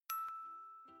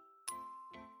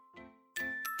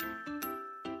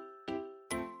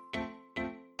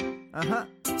I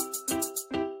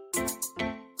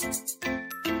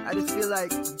just feel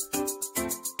like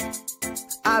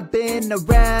I've been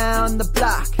around the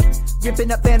block,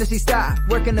 ripping up fantasy stock,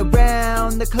 working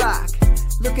around the clock.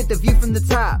 Look at the view from the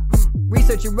top.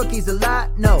 Researching rookies a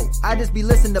lot? No, I just be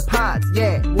listening to pods.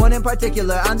 Yeah, one in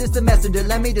particular, I'm just a messenger.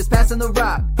 Let me just pass on the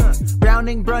rock.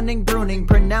 Browning, Brunning, Bruning,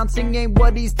 pronouncing ain't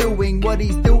what he's doing. What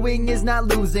he's doing is not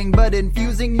losing, but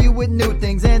infusing you with new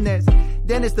things. And there's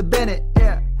Dennis the Bennett,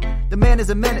 yeah. The man is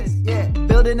a menace, yeah.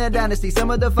 Building a dynasty,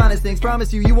 some of the finest things.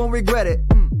 Promise you won't regret it.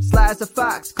 Sly as a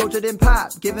fox, cultured in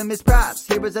pop. Give him his props.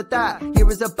 Here is a thought, here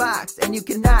is a box, and you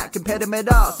cannot compare them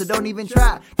at all. So don't even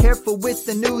try. Careful with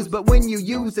the news, but when you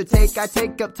use a take, I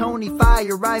take up Tony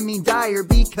Fire. I mean Dyer,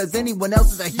 because anyone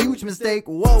else is a huge mistake.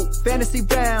 Whoa, fantasy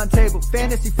round table,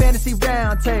 fantasy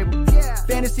round table, yeah.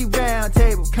 Fantasy round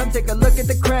table. Come take a look at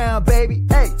the crown, baby.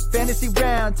 Hey, fantasy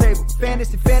round table,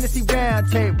 fantasy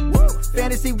round table, woo.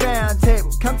 Fantasy round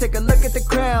table. Come take a look at the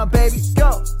crown, baby.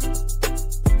 Go.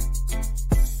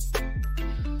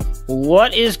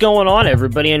 What is going on,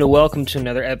 everybody, and welcome to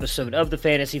another episode of the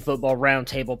Fantasy Football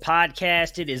Roundtable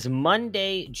Podcast. It is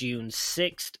Monday, June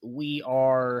 6th. We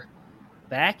are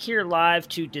back here live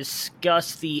to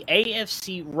discuss the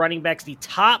AFC running backs, the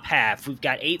top half. We've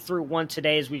got 8 through 1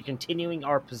 today as we're continuing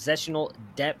our possessional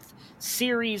depth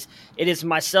series. It is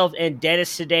myself and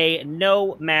Dennis today.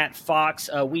 No Matt Fox.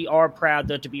 We are proud,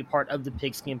 though, to be a part of the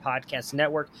Pigskin Podcast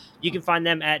Network. You can find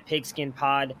them at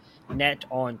PigskinPod.net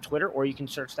on Twitter, or you can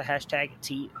search the hashtag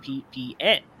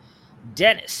TPPN.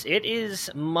 Dennis, it is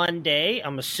Monday.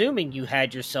 I'm assuming you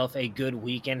had yourself a good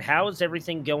weekend. How is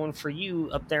everything going for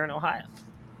you up there in Ohio?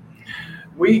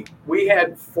 We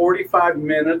had 45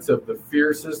 minutes of the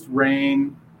fiercest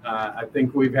rain I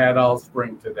think we've had all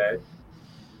spring today.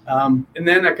 And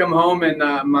then I come home and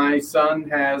my son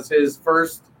has his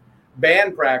first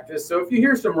band practice. So if you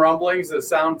hear some rumblings that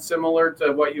sound similar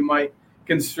to what you might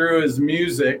construe as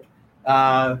music,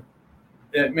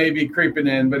 it may be creeping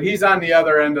in, but he's on the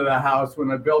other end of the house. When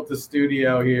I built the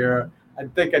studio here, I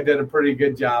think I did a pretty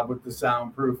good job with the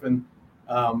soundproofing.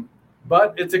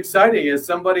 But it's exciting. As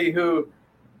somebody who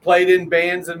played in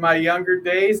bands in my younger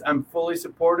days, I'm fully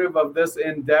supportive of this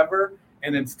endeavor,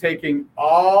 and it's taking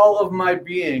all of my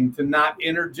being to not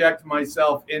interject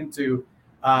myself into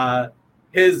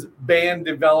his band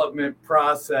development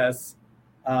process.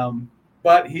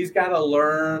 But he's got to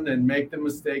learn and make the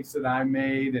mistakes that I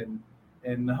made,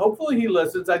 and hopefully he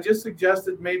listens. I just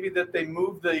suggested maybe that they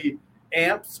move the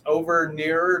amps over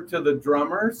nearer to the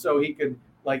drummer so he could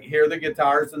hear the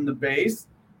guitars and the bass,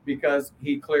 because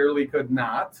he clearly could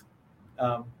not.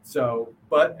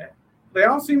 But they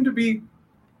all seem to be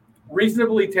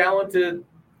reasonably talented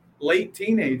late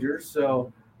teenagers,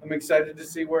 so I'm excited to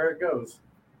see where it goes.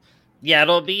 Yeah,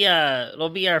 it'll be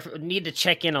our need to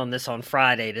check in on this on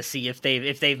Friday to see if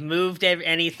they've moved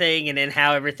anything, and then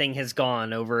how everything has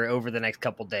gone over the next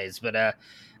couple days. But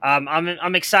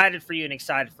I'm excited for you and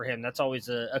excited for him. That's always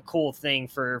a cool thing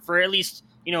for at least,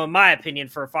 in my opinion,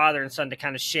 for a father and son to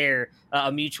kind of share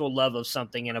a mutual love of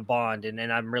something in a bond, and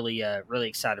I'm really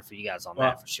excited for you guys on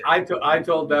that for sure. I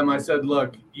told them, I said,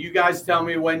 look, you guys tell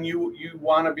me when you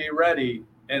want to be ready,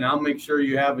 and I'll make sure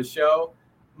you have a show.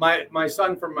 My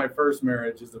son from my first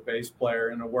marriage is a bass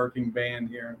player in a working band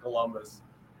here in Columbus.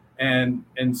 And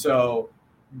so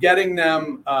getting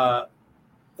them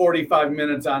 45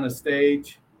 minutes on a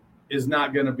stage is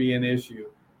not going to be an issue.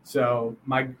 So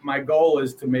my goal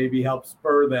is to maybe help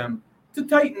spur them to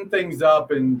tighten things up.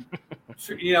 And,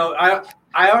 I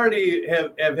already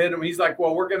have hit him. He's like,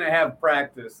 well, we're going to have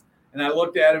practice. And I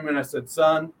looked at him and I said,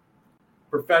 son,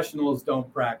 professionals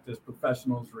don't practice.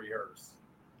 Professionals rehearse.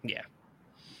 Yeah.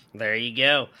 There you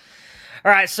go.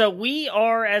 All right, so we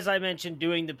are, as I mentioned,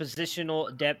 doing the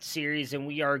positional depth series, and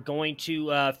we are going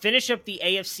to finish up the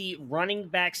AFC running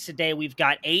backs today. We've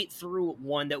got 8 through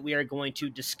 1 that we are going to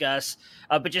discuss.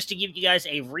 But just to give you guys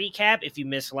a recap, if you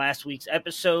missed last week's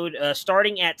episode,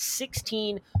 starting at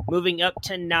 16, moving up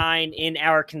to 9 in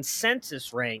our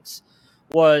consensus ranks,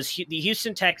 was the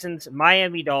Houston Texans,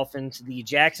 Miami Dolphins, the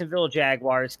Jacksonville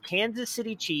Jaguars, Kansas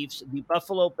City Chiefs, the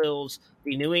Buffalo Bills,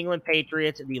 the New England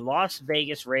Patriots, the Las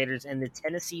Vegas Raiders, and the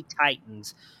Tennessee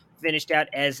Titans finished out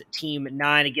as Team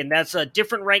 9. Again, that's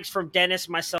different ranks from Dennis,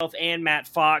 myself, and Matt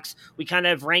Fox. We kind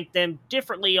of ranked them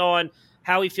differently on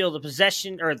how we feel the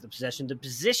position of the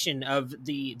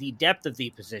depth of the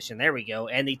position. There we go.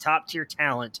 And the top tier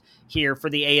talent here for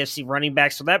the AFC running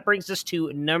back. So that brings us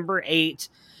to number 8.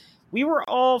 We were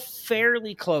all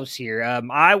fairly close here.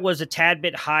 I was a tad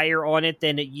bit higher on it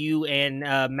than you and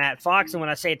Matt Fox. And when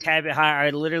I say a tad bit higher,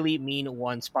 I literally mean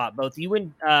one spot. Both you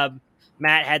and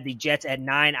Matt had the Jets at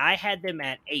 9. I had them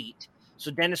at 8.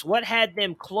 So, Dennis, what had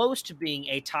them close to being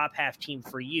a top half team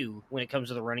for you when it comes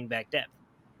to the running back depth?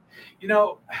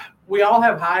 We all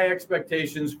have high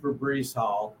expectations for Breece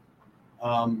Hall.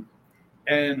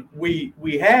 And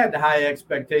we had high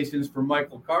expectations for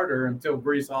Michael Carter until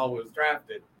Breece Hall was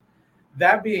drafted.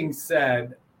 That being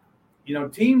said,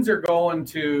 teams are going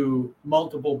to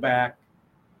multiple back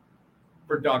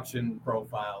production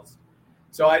profiles.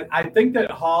 So I think that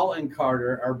Hall and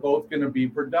Carter are both going to be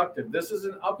productive. This is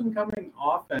an up-and-coming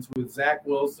offense with Zach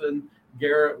Wilson,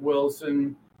 Garrett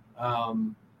Wilson,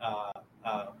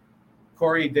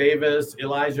 Corey Davis,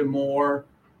 Elijah Moore.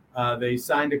 They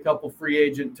signed a couple free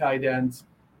agent tight ends.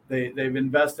 They've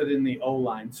invested in the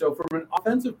O-line. So from an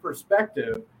offensive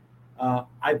perspective,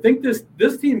 I think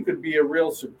this team could be a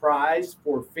real surprise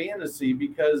for fantasy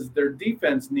because their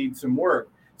defense needs some work.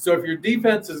 So if your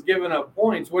defense is giving up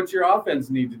points, what's your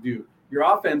offense need to do? Your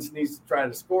offense needs to try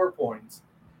to score points.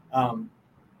 And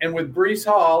with Breece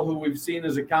Hall, who we've seen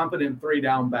as a competent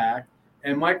 3-down back,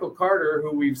 and Michael Carter,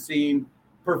 who we've seen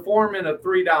perform in a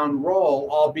 3-down role,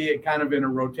 albeit kind of in a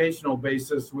rotational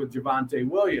basis with Javonte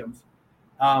Williams.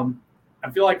 I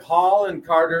feel like Hall and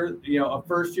Carter, a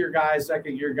first-year guy,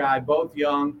 second-year guy, both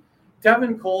young.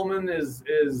 Tevin Coleman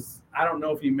is I don't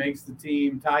know if he makes the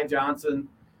team. Ty Johnson,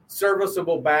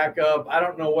 serviceable backup. I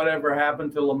don't know whatever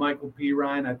happened to LaMichael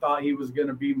Pirine. I thought he was going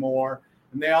to be more.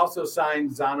 And they also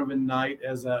signed Zonovan Knight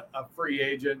as a free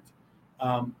agent.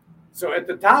 So at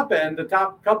the top end, the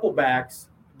top couple backs,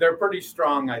 they're pretty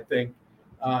strong, I think,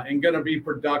 and going to be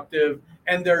productive.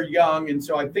 And they're young, and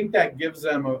so I think that gives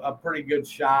them a pretty good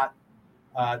shot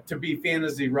to be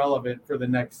fantasy relevant for the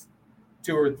next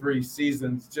 2 or 3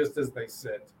 seasons, just as they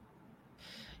sit.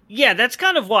 Yeah, that's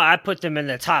kind of why I put them in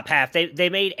the top half. They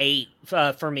made 8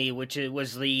 for me, which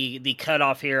was the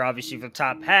cutoff here, obviously, for the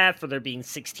top half, for there being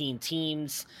 16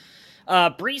 teams.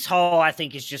 Breece Hall, I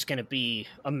think, is just going to be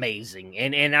amazing,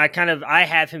 and I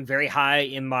have him very high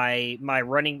in my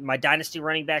dynasty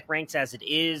running back ranks as it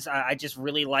is. I just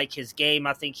really like his game.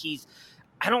 I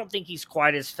don't think he's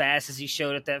quite as fast as he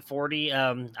showed at that 40.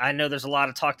 I know there's a lot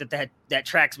of talk that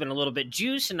track's been a little bit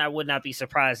juiced, and I would not be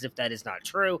surprised if that is not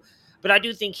true. But I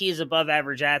do think he is above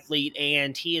average athlete,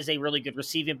 and he is a really good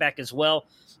receiving back as well.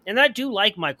 And I do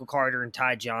like Michael Carter and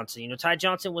Ty Johnson. Ty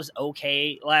Johnson was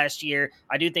okay last year.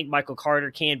 I do think Michael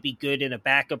Carter can be good in a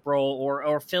backup role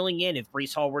or filling in if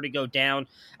Breece Hall were to go down.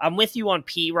 I'm with you on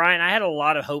Pirine. I had a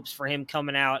lot of hopes for him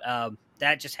coming out.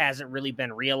 That just hasn't really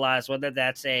been realized, whether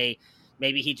that's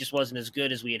maybe he just wasn't as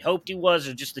good as we had hoped he was,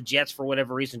 or just the Jets, for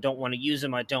whatever reason, don't want to use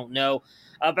him. I don't know.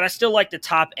 But I still like the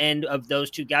top end of those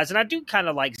two guys. And I do kind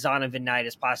of like Zonovan Knight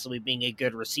as possibly being a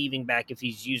good receiving back if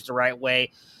he's used the right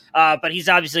way. But he's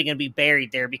obviously going to be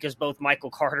buried there because both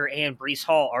Michael Carter and Breece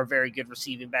Hall are very good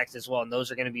receiving backs as well. And those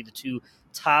are going to be the 2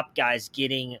 top guys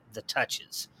getting the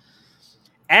touches.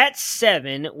 At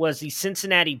 7 was the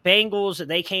Cincinnati Bengals.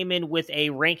 They came in with a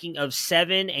ranking of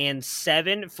 7 and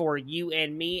 7 for you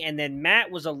and me. And then Matt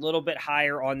was a little bit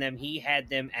higher on them. He had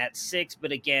them at 6,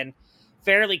 but again,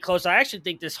 fairly close. I actually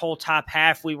think this whole top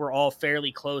half, we were all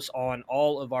fairly close on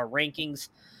all of our rankings.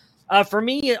 For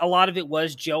me, a lot of it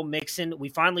was Joe Mixon. We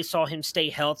finally saw him stay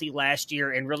healthy last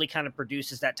year and really kind of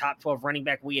produce as that top 12 running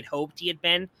back we had hoped he had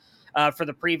been for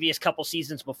the previous couple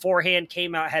seasons beforehand.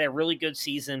 Came out, had a really good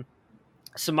season.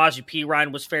 Samaje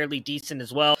Perine was fairly decent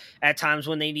as well at times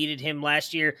when they needed him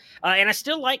last year. And I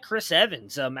still like Chris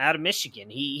Evans out of Michigan.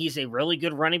 He's a really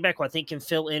good running back who I think can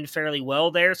fill in fairly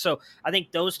well there. So I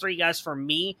think those 3 guys for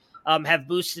me have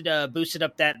boosted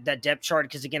up that depth chart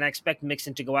because, again, I expect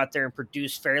Mixon to go out there and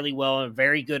produce fairly well and a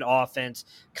very good offense,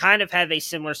 kind of have a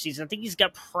similar season. I think he's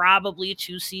got probably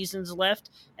 2 seasons left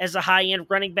as a high-end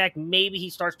running back. Maybe he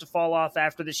starts to fall off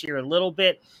after this year a little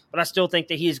bit, but I still think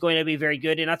that he is going to be very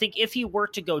good. And I think if he were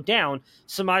to go down,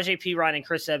 Samaje Perine and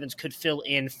Chris Evans could fill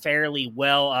in fairly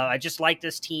well. I just like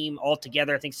this team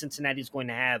altogether. I think Cincinnati is going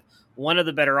to have one of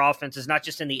the better offenses, not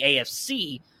just in the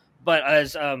AFC, but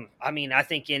as I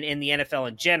think in the NFL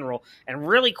in general. And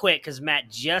really quick, because Matt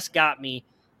just got me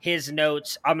his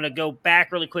notes, I'm going to go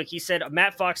back really quick. He said,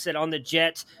 Matt Fox said on the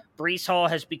Jets, Breece Hall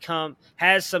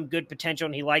has some good potential,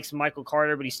 and he likes Michael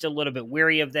Carter, but he's still a little bit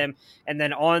weary of them. And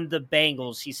then on the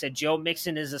Bengals, he said Joe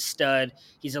Mixon is a stud.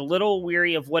 He's a little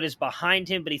weary of what is behind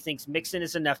him, but he thinks Mixon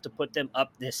is enough to put them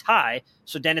up this high.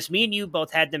 So, Dennis, me and you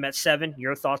both had them at 7.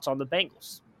 Your thoughts on the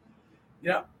Bengals?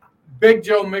 Yeah. Big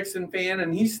Joe Mixon fan,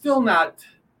 and he's still not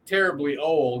terribly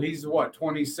old. He's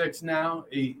 26 now,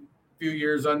 a few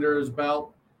years under his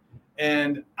belt.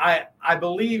 And I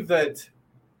believe that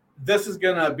this is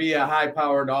going to be a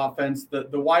high-powered offense. The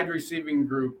wide receiving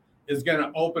group is going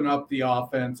to open up the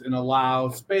offense and allow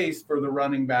space for the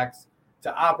running backs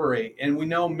to operate. And we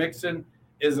know Mixon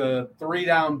is a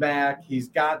 3-down back. He's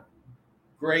got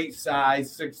great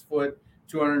size, 6 foot,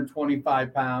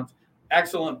 225 pounds,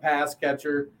 excellent pass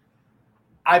catcher.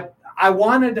 I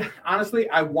wanted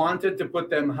to put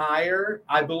them higher.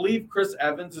 I believe Chris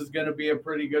Evans is going to be a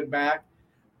pretty good back,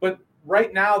 but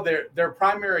right now their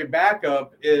primary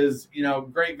backup is,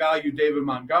 great value David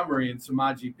Montgomery and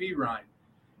Samaje Perine.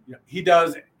 He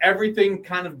does everything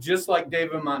kind of just like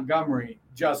David Montgomery,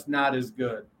 just not as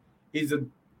good. He's a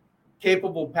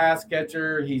capable pass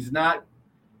catcher. He's not.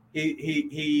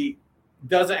 He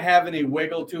doesn't have any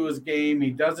wiggle to his game.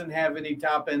 He doesn't have any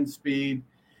top end speed.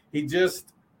 He's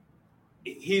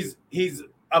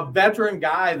a veteran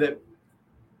guy that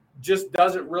just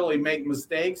doesn't really make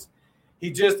mistakes. He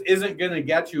just isn't going to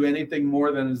get you anything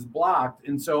more than is blocked.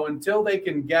 And so until they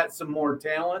can get some more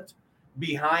talent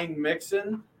behind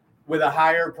Mixon with a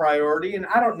higher priority, and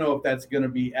I don't know if that's going to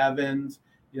be Evans.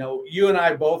 You and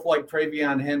I both like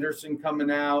Travion Henderson coming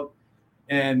out,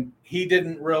 and he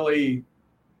didn't really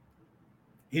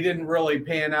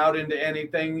pan out into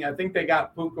anything. I think they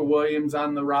got Puka Williams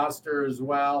on the roster as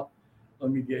well.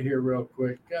 Let me get here real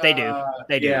quick. They do.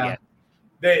 Yeah.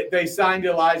 They signed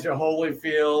Elijah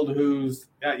Holyfield, who's,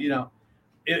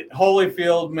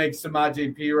 Holyfield makes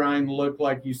Samaje Perine look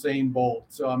like Usain Bolt.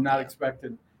 So I'm not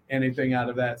expecting anything out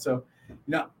of that. So,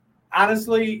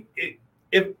 honestly,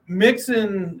 if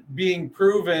Mixon being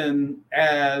proven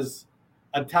as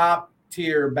a top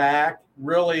tier back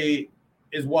really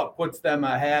is what puts them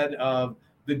ahead of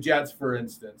the Jets, for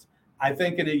instance, I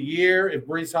think in a year, if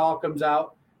Breece Hall comes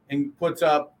out and puts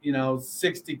up,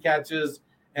 60 catches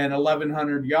and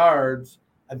 1,100 yards,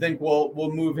 I think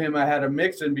we'll move him ahead of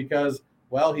Mixon because,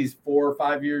 well, he's 4 or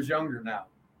 5 years younger now.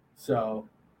 So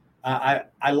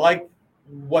I like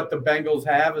what the Bengals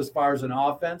have as far as an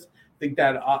offense.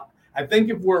 I think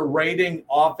if we're rating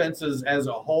offenses as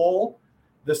a whole,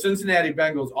 the Cincinnati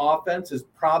Bengals offense is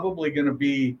probably going to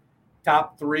be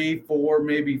top 3, 4,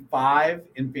 maybe 5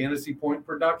 in fantasy point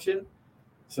production.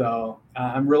 So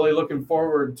I'm really looking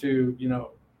forward to,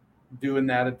 doing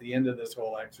that at the end of this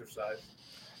whole exercise.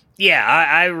 Yeah,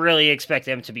 I really expect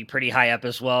them to be pretty high up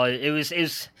as well. It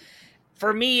was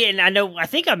for me, and I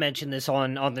think I mentioned this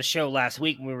on the show last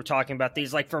week when we were talking about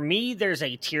these. Like, for me, there's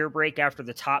a tier break after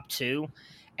the top 2.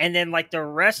 And then, like, the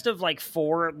rest of,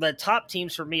 4, the top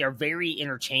teams for me are very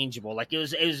interchangeable. Like, it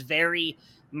was very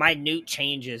minute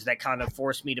changes that kind of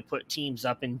forced me to put teams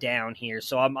up and down here.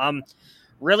 So I'm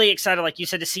really excited, like you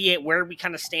said, to see it where we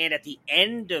kind of stand at the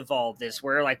end of all this,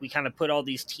 where, we kind of put all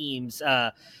these teams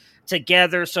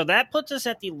together. So that puts us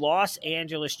at the Los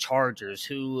Angeles Chargers,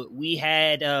 who we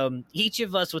had each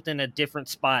of us within a different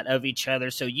spot of each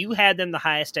other. So you had them the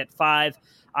highest at 5.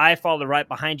 I followed right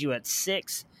behind you at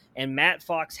 6. And Matt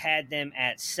Fox had them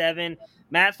at 7.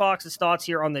 Matt Fox's thoughts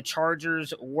here on the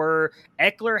Chargers were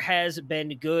Eckler has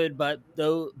been good, but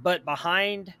those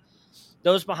behind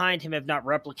him have not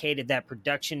replicated that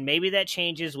production. Maybe that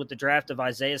changes with the draft of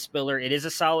Isaiah Spiller. It is a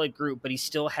solid group, but he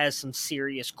still has some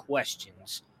serious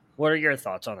questions. What are your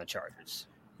thoughts on the Chargers?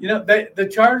 The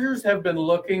Chargers have been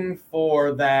looking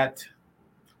for that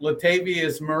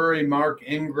Latavius Murray, Mark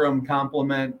Ingram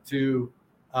complement to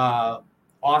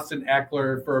Austin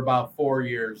Eckler for about 4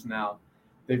 years now.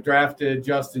 They've drafted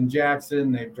Justin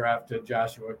Jackson. They've drafted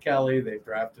Joshua Kelly. They've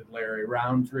drafted Larry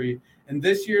Roundtree. And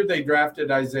this year they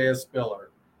drafted Isaiah Spiller.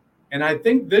 And I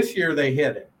think this year they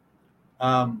hit it.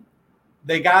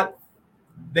 They got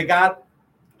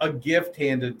a gift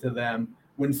handed to them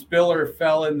when Spiller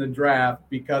fell in the draft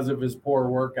because of his poor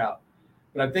workout.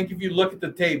 But I think if you look at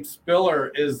the tape,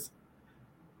 Spiller is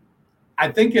 –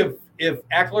 I think if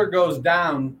Eckler goes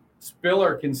down,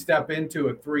 Spiller can step into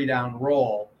a 3-down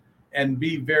role and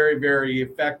be very, very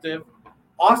effective.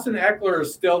 Austin Eckler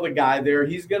is still the guy there.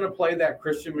 He's going to play that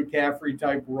Christian McCaffrey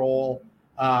type role,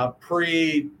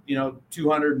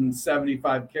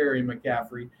 275 carry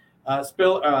McCaffrey.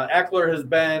 Eckler has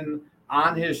been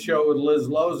on his show with Liz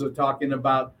Loza talking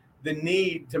about the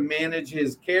need to manage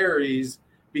his carries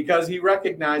because he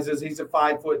recognizes he's a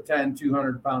 5'10",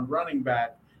 200-pound running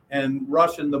back, and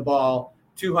rushing the ball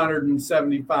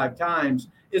 275 times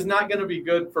is not going to be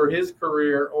good for his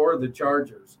career or the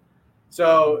Chargers.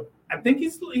 So I think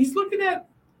he's looking at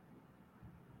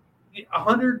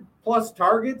 100-plus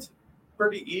targets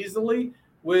pretty easily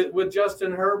with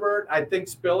Justin Herbert. I think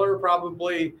Spiller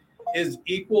probably is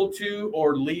equal to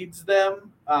or leads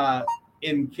them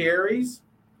in carries.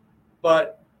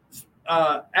 But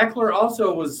Eckler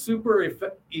also was super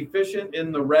efficient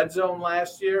in the red zone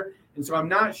last year. And so I'm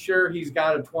not sure he's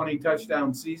got a 20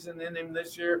 touchdown season in him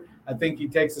this year. I think he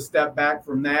takes a step back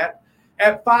from that.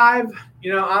 At 5,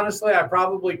 honestly, I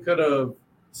probably could have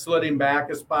slid him back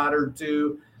a spot or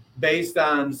two based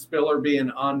on Spiller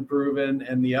being unproven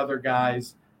and the other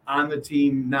guys on the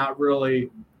team not really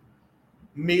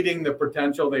meeting the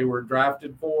potential they were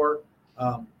drafted for.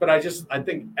 But I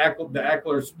think the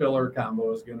Eckler-Spiller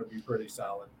combo is going to be pretty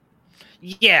solid.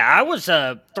 Yeah, I was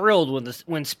thrilled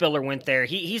when Spiller went there.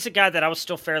 He's a guy that I was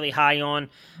still fairly high on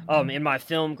in my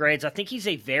film grades. I think he's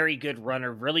a very good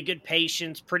runner, really good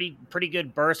patience, pretty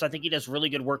good burst. I think he does really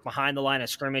good work behind the line of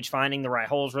scrimmage, finding the right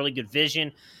holes, really good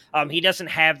vision. He doesn't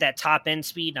have that top end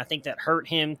speed, and I think that hurt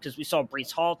him because we saw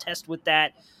Breece Hall test with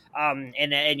that.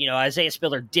 And Isaiah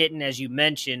Spiller didn't, as you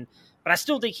mentioned. But I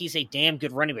still think he's a damn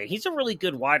good running back. He's a really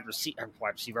good wide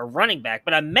receiver, running back.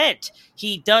 But I meant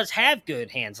he does have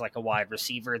good hands like a wide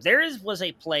receiver. Was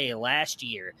a play last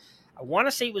year. I want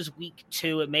to say it was week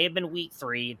 2. It may have been week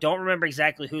 3. Don't remember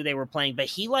exactly who they were playing. But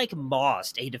he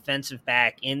mossed a defensive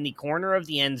back in the corner of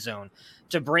the end zone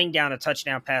to bring down a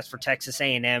touchdown pass for Texas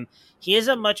A&M. He is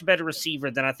a much better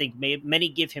receiver than I think many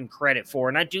give him credit for.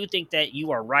 And I do think that you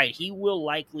are right. He will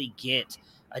likely get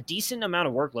a decent amount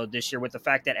of workload this year with the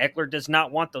fact that Eckler does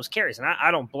not want those carries. And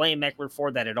I don't blame Eckler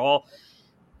for that at all.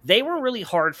 They were really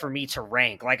hard for me to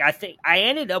rank. I think I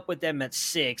ended up with them at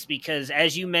 6 because,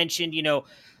 as you mentioned,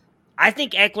 I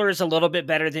think Eckler is a little bit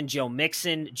better than Joe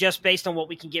Mixon just based on what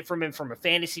we can get from him from a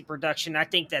fantasy production. I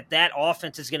think that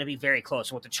offense is going to be very close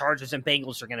to what the Chargers and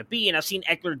Bengals are going to be. And I've seen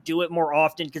Eckler do it more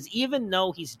often because even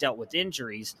though he's dealt with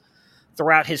injuries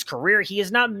throughout his career, he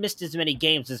has not missed as many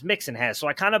games as Mixon has. So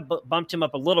I kind of bumped him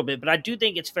up a little bit, but I do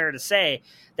think it's fair to say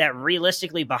that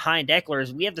realistically behind Eckler,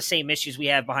 we have the same issues we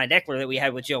have behind Eckler that we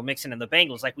had with Joe Mixon and the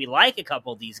Bengals. We like a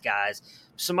couple of these guys.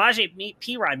 Samaje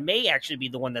Perine may actually be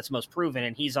the one that's most proven,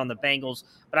 and he's on the Bengals,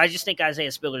 but I just think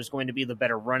Isaiah Spiller is going to be the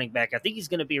better running back. I think he's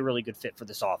going to be a really good fit for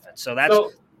this offense. So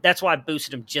that's why I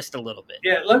boosted him just a little bit.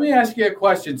 Yeah, let me ask you a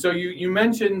question. So you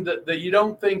mentioned that you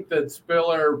don't think that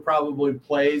Spiller probably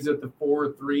plays at the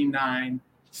 4.39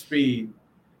 speed,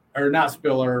 or not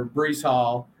Spiller, Breece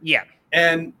Hall. Yeah.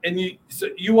 And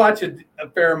you watch a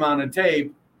fair amount of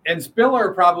tape, and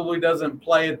Spiller probably doesn't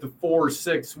play at the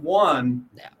 4.61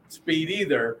 speed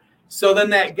either. So then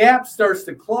that gap starts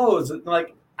to close.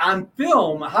 On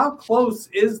film, how close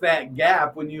is that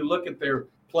gap when you look at their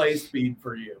play speed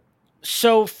for you?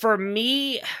 So for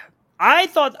me,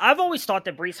 I've always thought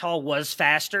that Breece Hall was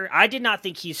faster. I did not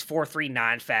think he's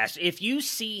 4.39 fast. If you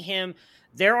see him,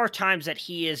 there are times that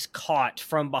he is caught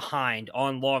from behind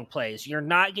on long plays. You're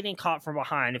not getting caught from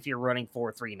behind if you're running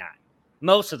 4.39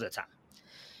 most of the time.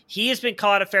 He has been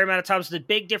caught a fair amount of times. The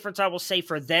big difference I will say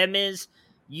for them is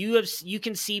you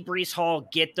can see Breece Hall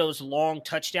get those long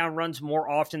touchdown runs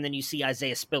more often than you see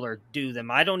Isaiah Spiller do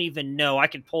them. I don't even know. I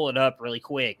could pull it up really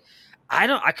quick.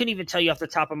 I couldn't even tell you off the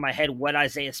top of my head what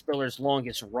Isaiah Spiller's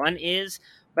longest run is,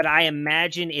 but I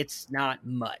imagine it's not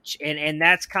much. And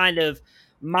that's kind of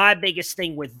my biggest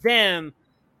thing with them.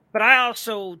 But I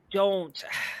also don't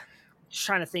just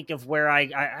trying to think of where I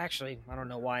don't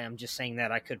know why I'm just saying that.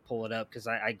 I could pull it up because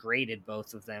I graded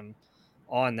both of them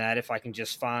on that. If I can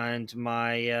just find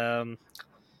my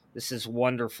this is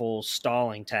wonderful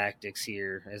stalling tactics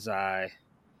here as I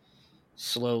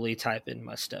slowly type in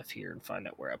my stuff here and find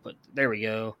out where I put. There we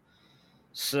go.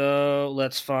 So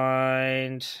let's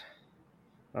find.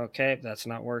 Okay, that's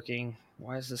not working.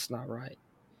 Why is this not right?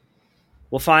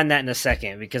 We'll find that in a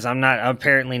second because I'm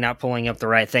apparently not pulling up the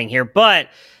right thing here. But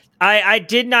I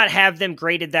did not have them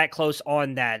graded that close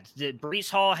on that.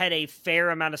 Breece Hall had a fair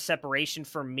amount of separation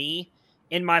for me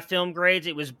in my film grades.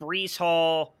 It was Breece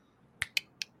Hall.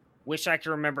 Wish I could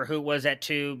remember who it was at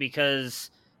 2 because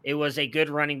it was a good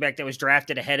running back that was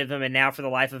drafted ahead of him, and now for the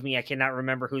life of me, I cannot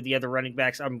remember who the other running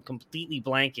backs. I'm completely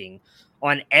blanking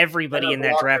on everybody in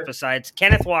that draft besides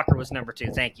Kenneth Walker was number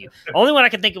 2. Thank you. Only one I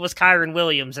could think of was Kyron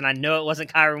Williams, and I know it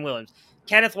wasn't Kyron Williams.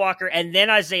 Kenneth Walker, and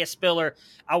then Isaiah Spiller.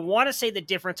 I want to say the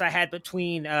difference I had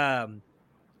between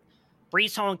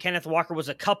Breece Hall and Kenneth Walker was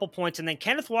a couple points, and then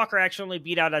Kenneth Walker actually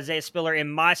beat out Isaiah Spiller in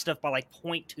my stuff by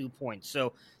 0.2 points.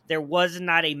 So there was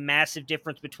not a massive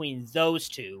difference between those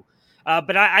two.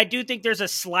 But I do think there's a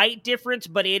slight difference,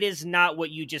 but it is not what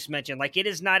you just mentioned. It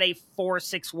is not a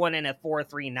 4.61 and a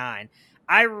 4.39.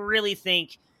 I really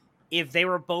think if they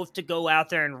were both to go out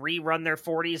there and rerun their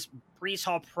 40s, Breece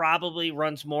Hall probably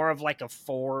runs more of a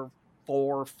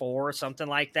 4.44, something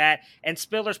like that. And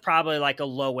Spiller's probably a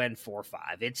low-end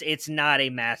 4.5. It's not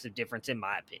a massive difference in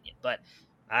my opinion, but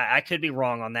I could be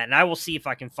wrong on that. And I will see if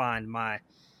I can find my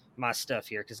my stuff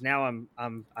here because now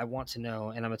I want to know,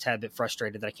 and I'm a tad bit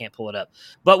frustrated that I can't pull it up.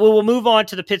 But we will move on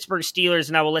to the Pittsburgh Steelers,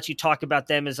 and I will let you talk about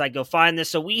them as I go find this.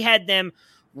 So we had them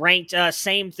ranked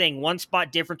same thing, one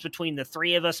spot difference between the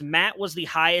three of us. Matt was the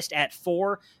highest at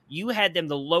 4. You had them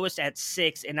the lowest at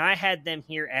 6, and I had them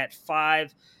here at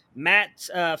 5. Matt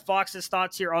Fox's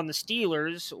thoughts here on the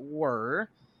Steelers were.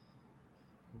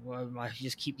 Well, I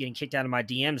just keep getting kicked out of my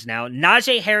DMs now.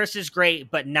 Najee Harris is great,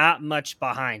 but not much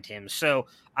behind him. So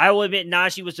I will admit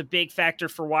Najee was a big factor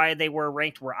for why they were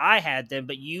ranked where I had them,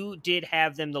 but you did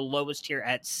have them the lowest here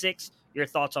at 6. Your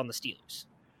thoughts on the Steelers?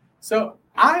 So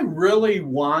I really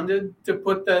wanted to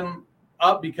put them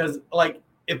up because, like,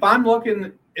 if I'm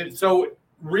looking – so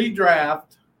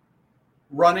redraft,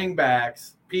 running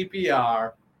backs,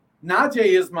 PPR,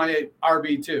 Najee is my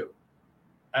RB2.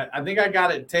 I think I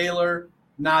got it Taylor –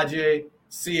 Najee,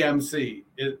 CMC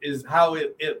is how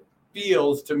it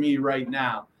feels to me right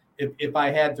now if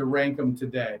I had to rank them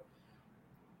today.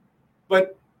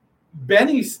 But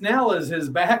Benny Snell is his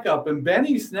backup, and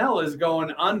Benny Snell is going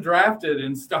undrafted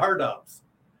in startups.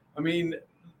 I mean,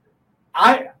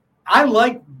 I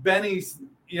like Benny's,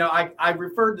 I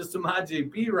referred to Samaje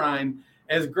Perine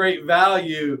as great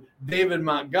value, David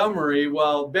Montgomery.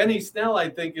 Well, Benny Snell, I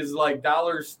think, is like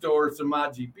dollar store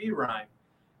Samaje Perine.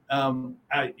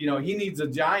 He needs a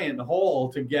giant hole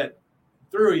to get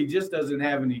through. He just doesn't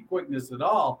have any quickness at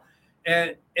all.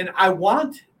 And I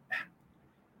want,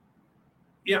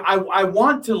 I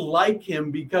want to like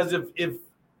him because if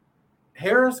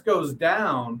Harris goes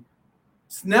down,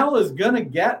 Snell is going to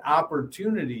get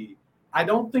opportunity. I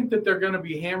don't think that they're going to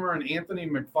be hammering Anthony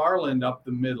McFarland up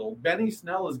the middle. Benny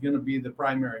Snell is going to be the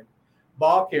primary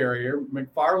ball carrier.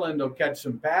 McFarland will catch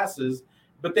some passes.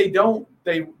 But they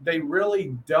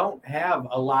really don't have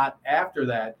a lot after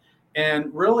that.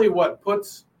 And really what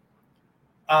puts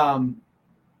the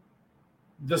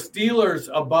Steelers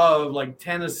above like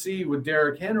Tennessee with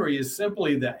Derrick Henry is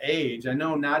simply the age. I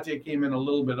know Najee came in a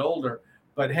little bit older,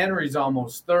 but Henry's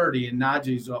almost 30 and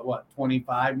Najee's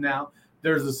 25 now.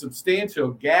 There's a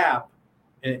substantial gap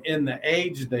in the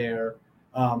age there.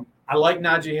 I like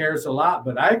Najee Harris a lot,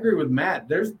 but I agree with Matt.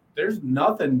 There's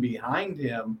nothing behind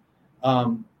him.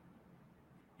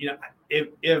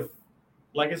 If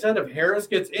like I said, if Harris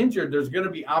gets injured, there's going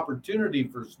to be opportunity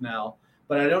for Snell,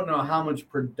 but I don't know how much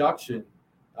production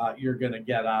you're going to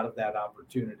get out of that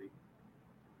opportunity.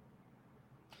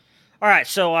 All right,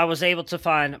 so I was able to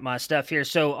find my stuff here.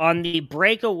 So on the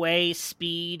breakaway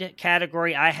speed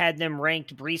category, I had them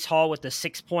ranked Breece Hall with a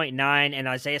 6.9 and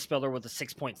Isaiah Spiller with a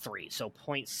 6.3, so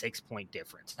 0.6 point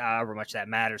difference, however much that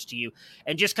matters to you.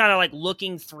 And just kind of like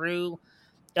looking through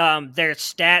their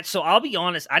stats. So I'll be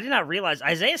honest, I did not realize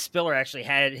Isaiah Spiller actually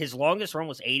had his longest run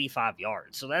was 85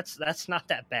 yards. So that's not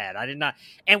that bad. I did not.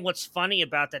 And what's funny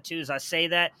about that too is I say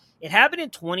that it happened in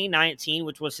 2019,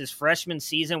 which was his freshman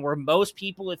season, where most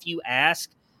people, if you ask,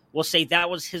 will say that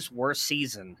was his worst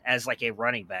season as like a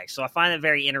running back. So I find it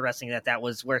very interesting that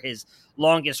was where his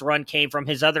longest run came from.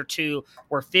 His other two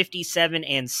were 57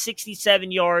 and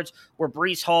 67 yards, where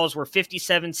Breece Hall's were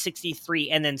 57,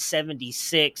 63, and then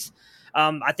 76.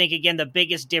 I think, again, the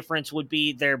biggest difference would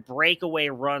be their breakaway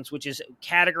runs, which is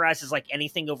categorized as like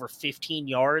anything over 15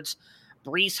 yards.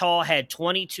 Breece Hall had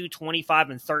 22, 25,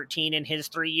 and 13 in his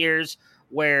 3 years,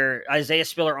 where Isaiah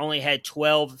Spiller only had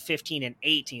 12, 15, and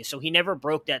 18. So he never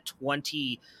broke that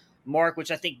 20 mark, which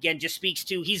I think, again, just speaks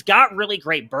to he's got really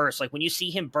great bursts. Like when you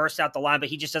see him burst out the line, but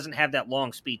he just doesn't have that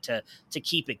long speed to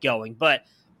keep it going. But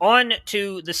on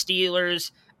to the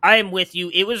Steelers. I am with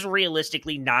you. It was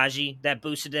realistically Najee that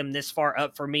boosted them this far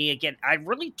up for me. Again, I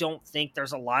really don't think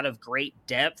there's a lot of great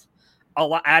depth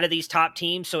out of these top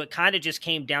teams, so it kind of just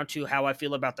came down to how I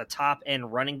feel about the top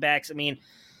end running backs. I mean,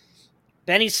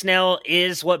 Benny Snell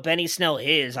is what Benny Snell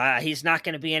is. He's not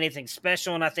going to be anything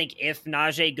special, and I think if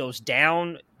Najee goes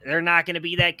down, they're not going to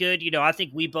be that good. I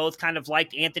think we both kind of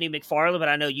liked Anthony McFarland, but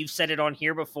I know you've said it on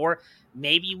here before.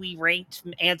 Maybe we ranked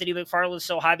Anthony McFarland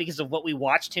so high because of what we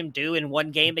watched him do in one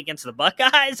game against the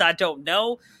Buckeyes. I don't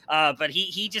know, but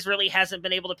he just really hasn't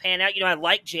been able to pan out. I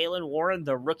like Jaylen Warren,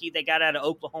 the rookie they got out of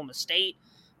Oklahoma State,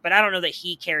 but I don't know that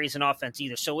he carries an offense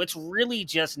either. So it's really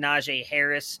just Najee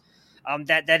Harris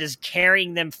that is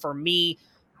carrying them for me.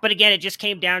 But again, it just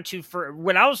came down to, for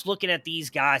when I was looking at these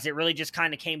guys, it really just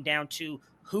kind of came down to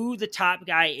who the top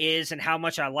guy is and how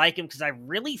much I like him, because I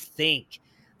really think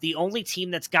the only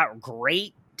team that's got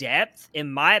great depth,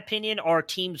 in my opinion, are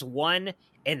teams 1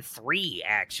 and 3,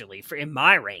 actually, in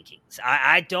my rankings.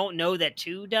 I don't know that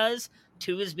 2 does.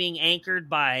 2 is being anchored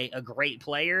by a great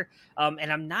player,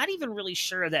 and I'm not even really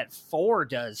sure that 4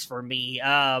 does for me.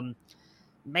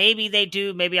 Maybe they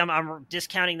do. Maybe I'm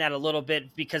discounting that a little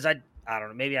bit because I don't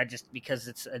know. Maybe because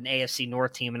it's an AFC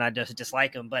North team and I just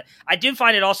dislike them. But I do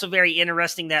find it also very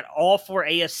interesting that all 4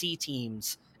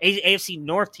 AFC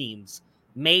North teams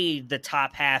made the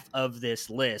top half of this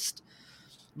list.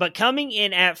 But coming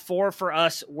in at 4 for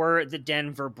us were the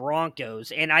Denver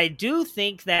Broncos. And I do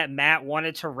think that Matt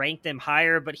wanted to rank them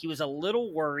higher, but he was a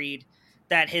little worried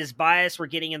that his bias were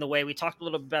getting in the way. We talked a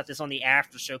little bit about this on the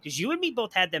after show because you and me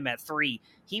both had them at 3.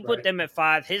 He put them at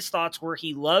 5. His thoughts were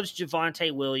he loves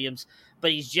Javonte Williams,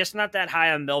 but he's just not that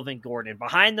high on Melvin Gordon.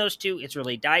 Behind those two, it's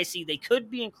really dicey. They could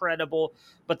be incredible,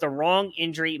 but the wrong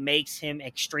injury makes him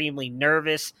extremely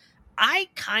nervous. I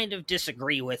kind of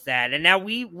disagree with that. And now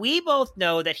we both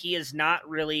know that he is not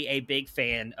really a big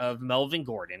fan of Melvin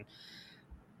Gordon.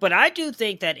 But I do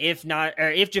think that if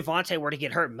Javonte were to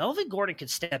get hurt, Melvin Gordon could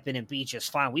step in and be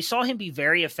just fine. We saw him be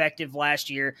very effective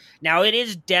last year. Now, it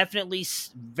is definitely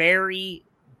very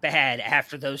bad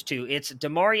after those two. It's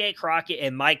Demarie Crockett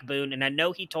and Mike Boone. And I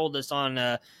know he told us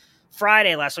on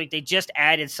Friday last week they just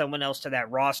added someone else to that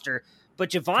roster.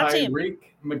 But Javonte Tyreek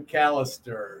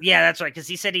McAllister. Yeah, that's right. Because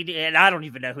he said and I don't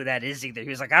even know who that is either. He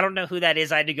was like, I don't know who that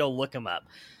is. I had to go look him up.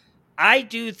 I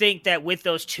do think that with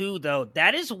those two, though,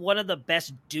 that is one of the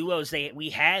best duos we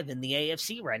have in the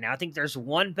AFC right now. I think there's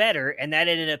one better, and that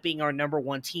ended up being our number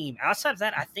 1 team. Outside of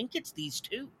that, I think it's these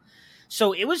two.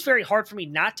 So it was very hard for me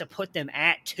not to put them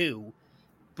at 2.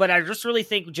 But I just really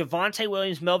think Javonte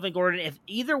Williams, Melvin Gordon, if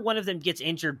either one of them gets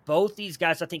injured, both these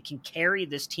guys I think can carry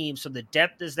this team. So the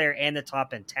depth is there and the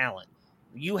top end talent.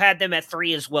 You had them at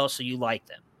 3 as well, so you like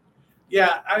them.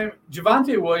 Yeah,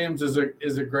 Javonte Williams is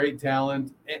a great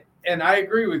talent, and I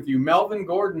agree with you. Melvin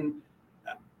Gordon,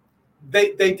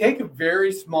 they take a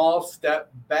very small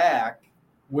step back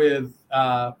with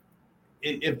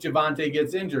if Javonte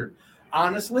gets injured.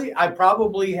 Honestly, I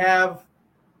probably have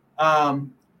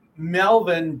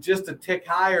Melvin just a tick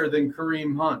higher than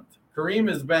Kareem Hunt. Kareem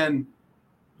has been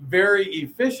very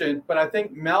efficient, but I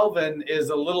think Melvin is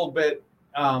a little bit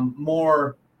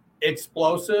more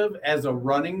explosive as a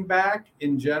running back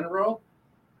in general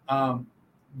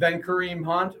than Kareem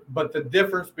Hunt. But the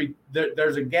difference,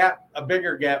 there's a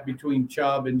bigger gap between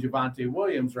Chubb and Javonte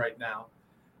Williams right now.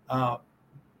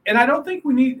 And I don't think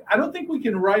we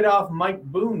can write off Mike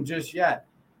Boone just yet.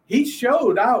 He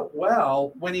showed out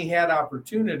well when he had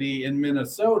opportunity in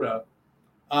Minnesota.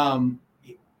 Now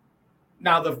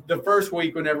the first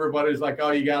week when everybody's like,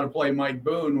 "Oh, you got to play Mike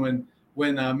Boone,"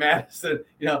 when Madison,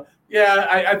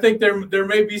 I think there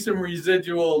may be some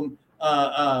residual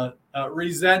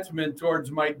resentment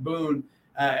towards Mike Boone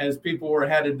as people were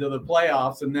headed to the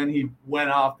playoffs, and then he went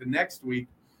off the next week.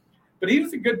 But he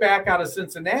was a good back out of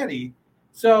Cincinnati.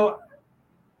 So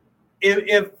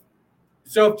if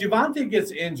Javonte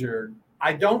gets injured,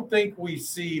 I don't think we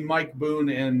see Mike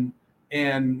Boone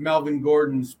and Melvin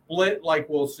Gordon split like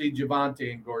we'll see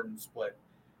Javonte and Gordon split.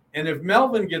 And if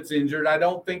Melvin gets injured, I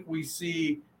don't think we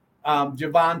see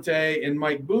Javonte and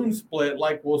Mike Boone split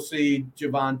like we'll see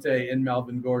Javonte and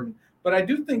Melvin Gordon. But I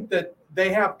do think that they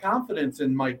have confidence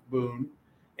in Mike Boone.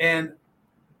 And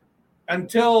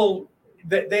until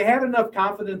they had enough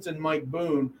confidence in Mike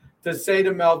Boone to say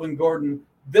to Melvin Gordon,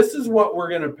 this is what we're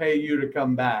going to pay you to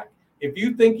come back. If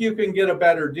you think you can get a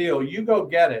better deal, you go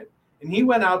get it. And he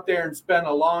went out there and spent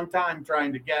a long time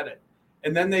trying to get it.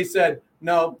 And then they said,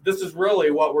 no, this is really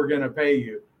what we're going to pay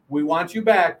you. We want you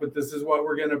back, but this is what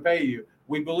we're going to pay you.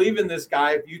 We believe in this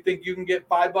guy. If you think you can get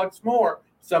 $5 more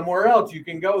somewhere else, you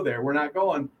can go there. We're not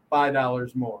going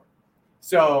 $5 more.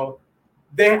 So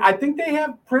I think they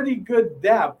have pretty good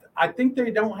depth. I think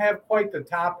they don't have quite the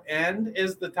top end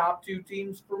as the top 2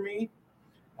 teams for me.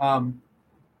 But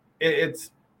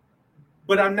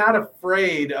I'm not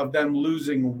afraid of them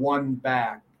losing one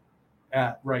back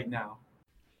right now.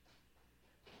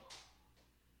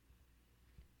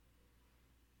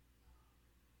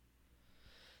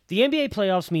 The NBA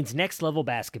playoffs means next level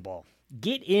basketball.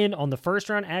 Get in on the first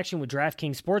round action with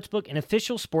DraftKings Sportsbook, an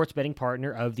official sports betting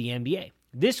partner of the NBA.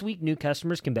 This week, new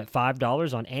customers can bet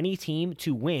 $5 on any team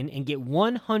to win and get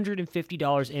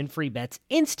 $150 in free bets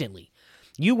instantly.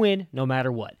 You win no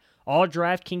matter what. All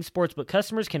DraftKings Sportsbook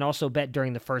customers can also bet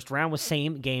during the first round with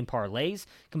same-game parlays.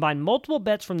 Combine multiple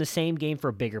bets from the same game for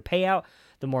a bigger payout.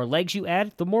 The more legs you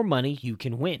add, the more money you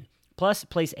can win. Plus,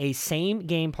 place a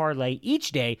same-game parlay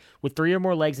each day with 3 or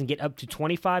more legs and get up to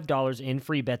 $25 in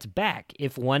free bets back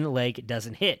if one leg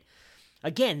doesn't hit.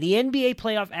 Again, the NBA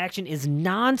playoff action is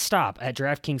nonstop at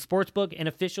DraftKings Sportsbook, an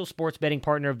official sports betting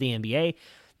partner of the NBA.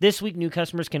 This week, new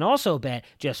customers can also bet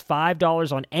just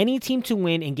 $5 on any team to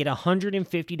win and get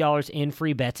 $150 in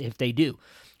free bets if they do.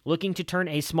 Looking to turn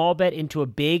a small bet into a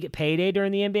big payday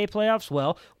during the NBA playoffs?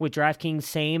 Well, with DraftKings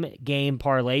same-game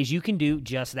parlays, you can do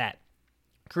just that.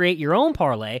 Create your own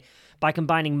parlay by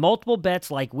combining multiple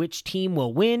bets like which team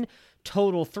will win,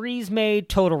 total threes made,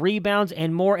 total rebounds,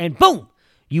 and more, and boom!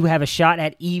 You have a shot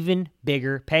at even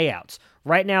bigger payouts.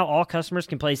 Right now, all customers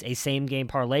can place a same-game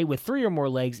parlay with 3 or more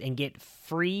legs and get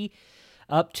free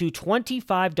up to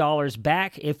 $25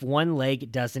 back if one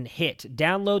leg doesn't hit.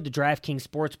 Download the DraftKings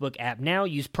Sportsbook app now.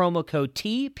 Use promo code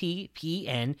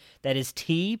TPPN. That is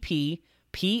TPPN.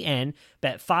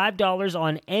 Bet $5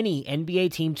 on any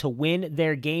NBA team to win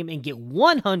their game and get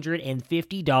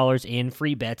 $150 in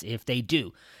free bets if they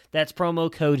do. That's promo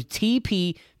code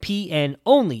TPPN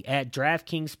only at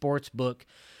DraftKings Sportsbook.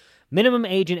 Minimum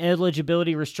age and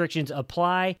eligibility restrictions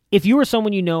apply. If you or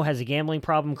someone you know has a gambling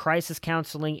problem, crisis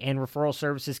counseling and referral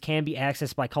services can be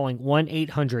accessed by calling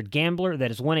 1-800-GAMBLER.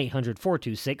 That is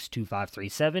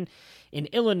 1-800-426-2537. In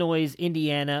Illinois,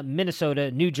 Indiana,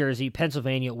 Minnesota, New Jersey,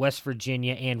 Pennsylvania, West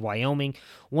Virginia, and Wyoming.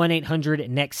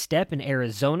 1-800-NEXT-STEP in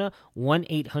Arizona.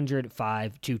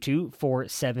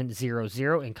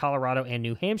 1-800-522-4700 in Colorado and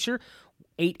New Hampshire.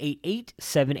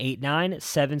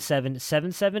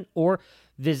 888-789-7777 or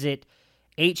visit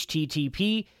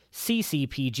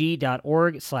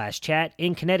http://ccpg.org/chat.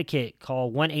 In Connecticut,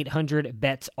 call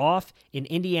 1-800-BETS-OFF. In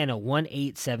Indiana,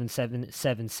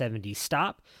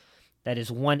 1-877-770-STOP. That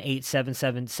is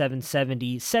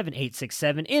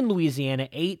 1-877-770-7867. In Louisiana,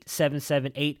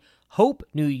 8778-HOPE,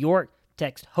 New York.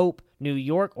 Text HOPE, New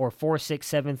York, or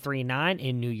 46739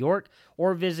 in New York,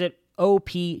 or visit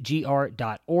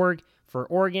opgr.org. For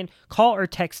Oregon, call or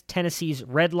text Tennessee's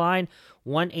Red Line,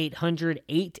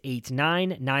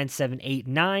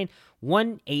 1-800-889-9789,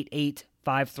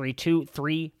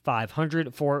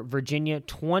 1-888-532-3500. For Virginia,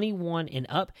 21 and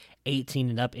up, 18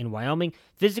 and up in Wyoming.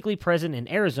 Physically present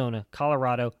in Arizona,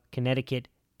 Colorado, Connecticut,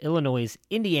 Illinois,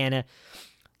 Indiana,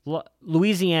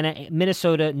 Louisiana,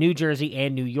 Minnesota, New Jersey,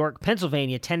 and New York.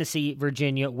 Pennsylvania, Tennessee,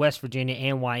 Virginia, West Virginia,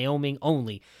 and Wyoming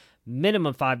only.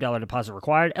 Minimum $5 deposit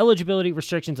required. Eligibility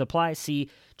restrictions apply.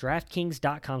 See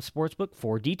DraftKings.com Sportsbook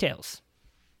for details.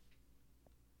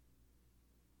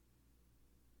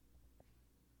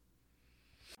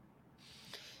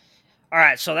 All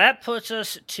right, so that puts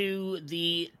us to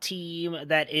the team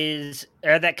that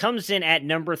comes in at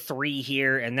number 3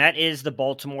 here, and that is the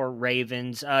Baltimore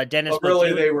Ravens. Dennis,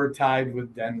 really, they were tied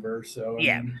with Denver, so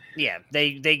yeah,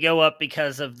 they go up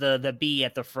because of the B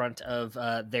at the front of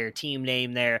their team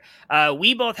name there.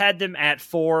 We both had them at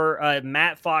 4.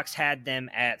 Matt Fox had them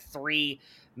at 3.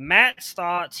 Matt's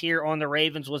thoughts here on the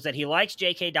Ravens was that he likes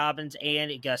J.K. Dobbins and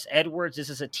Gus Edwards. This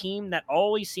is a team that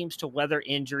always seems to weather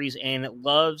injuries and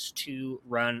loves to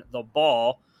run the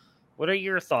ball. What are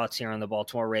your thoughts here on the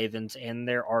Baltimore Ravens and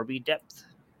their RB depth?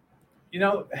 You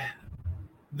know,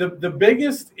 the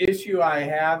biggest issue I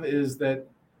have is that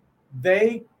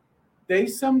they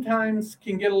sometimes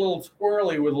can get a little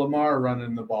squirrely with Lamar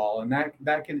running the ball, and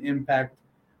that can impact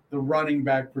the running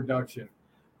back production.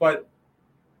 But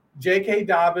J.K.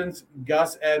 Dobbins,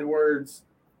 Gus Edwards,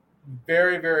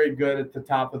 very, very good at the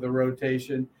top of the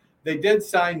rotation. They did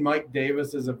sign Mike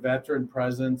Davis as a veteran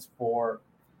presence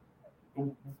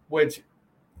which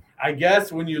I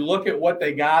guess when you look at what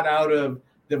they got out of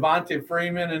Devontae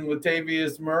Freeman and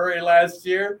Latavius Murray last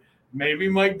year, maybe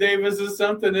Mike Davis is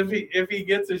something if he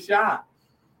gets a shot.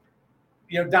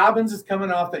 You know, Dobbins is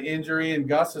coming off the injury and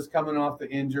Gus is coming off the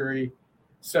injury.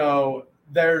 So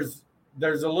there's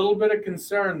a little bit of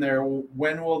concern there.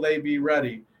 When will they be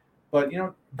ready? But, you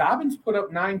know, Dobbins put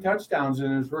up 9 touchdowns in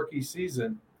his rookie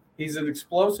season. He's an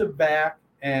explosive back,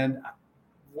 and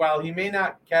while he may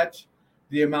not catch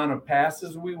the amount of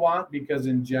passes we want, because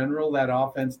in general that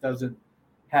offense doesn't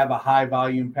have a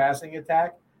high-volume passing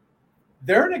attack,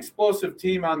 they're an explosive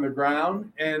team on the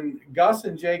ground, and Gus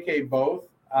and JK both.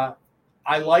 I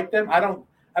like them. I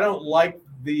don't like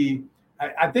the –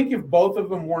 I think if both of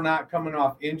them were not coming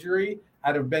off injury,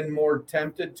 I'd have been more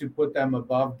tempted to put them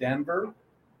above Denver,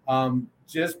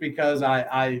 just because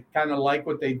I kind of like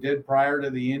what they did prior to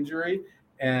the injury,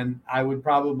 and I would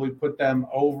probably put them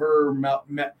over.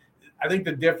 I think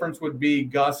the difference would be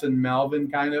Gus and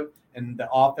Melvin kind of, and the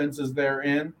offenses they're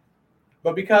in.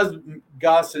 But because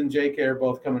Gus and JK are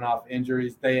both coming off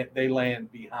injuries, they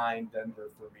land behind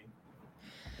Denver for me.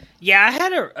 Yeah, I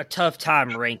had a tough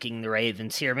time ranking the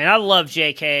Ravens here. I mean, I love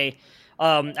J.K.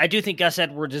 I do think Gus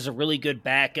Edwards is a really good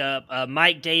backup.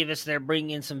 Mike Davis, they're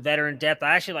bringing in some veteran depth.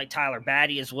 I actually like Tyler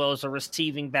Batty as well as a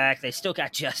receiving back. They still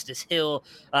got Justice Hill,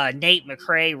 Nate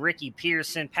McRae, Ricky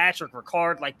Pearson, Patrick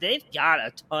Ricard. Like, they've got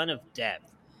a ton of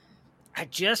depth. I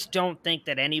just don't think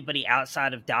that anybody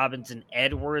outside of Dobbins and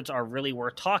Edwards are really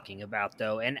worth talking about,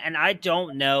 though. And I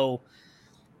don't know.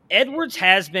 Edwards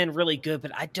has been really good,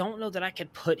 but I don't know that I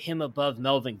could put him above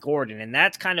Melvin Gordon. And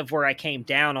that's kind of where I came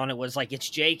down on it, was like, it's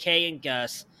JK and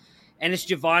Gus, and it's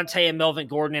Javonte and Melvin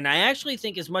Gordon. And I actually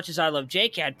think, as much as I love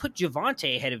JK, I'd put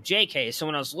Javonte ahead of JK. So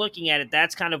when I was looking at it,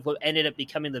 that's kind of what ended up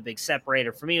becoming the big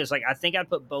separator for me. It was like, I think I'd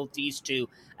put both these two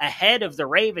ahead of the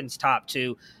Ravens' top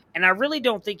two. And I really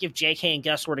don't think, if JK and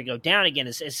Gus were to go down again,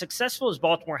 as successful as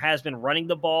Baltimore has been running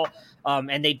the ball,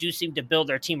 and they do seem to build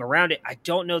their team around it, I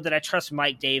don't know that I trust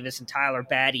Mike Davis and Tyler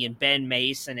Batty and Ben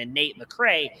Mason and Nate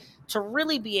McRae to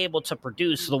really be able to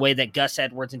produce the way that Gus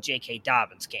Edwards and J.K.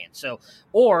 Dobbins can. So,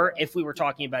 or if we were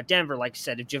talking about Denver, like I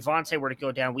said, if Javonte were to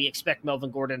go down, we expect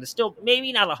Melvin Gordon to still,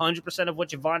 maybe not 100% of what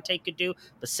Javonte could do,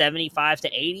 but 75 to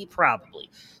 80 probably.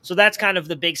 So that's kind of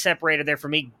the big separator there for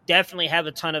me. Definitely have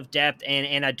a ton of depth,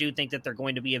 and I do think that they're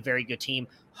going to be a very good team,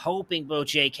 hoping both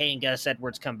J.K. and Gus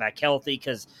Edwards come back healthy,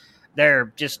 because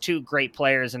they're just two great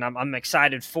players, and I'm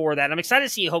excited for that. I'm excited to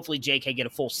see, hopefully, J.K. get a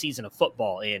full season of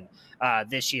football in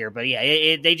this year. But yeah,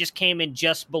 they just came in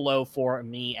just below for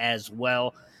me as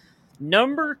well.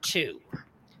 Number 2.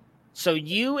 So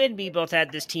you and me both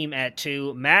had this team at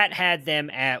 2. Matt had them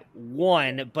at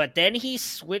 1, but then he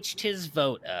switched his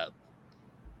vote up,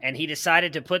 and he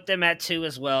decided to put them at 2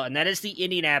 as well, and that is the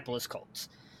Indianapolis Colts.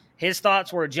 His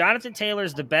thoughts were Jonathan Taylor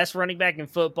is the best running back in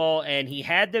football, and he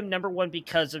had them number 1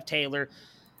 because of Taylor,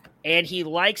 and he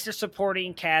likes the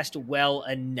supporting cast well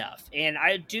enough. And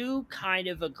I do kind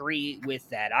of agree with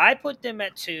that. I put them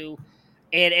at 2,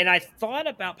 and I thought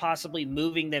about possibly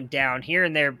moving them down here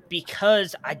and there,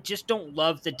 because I just don't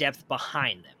love the depth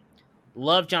behind them.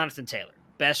 Love Jonathan Taylor,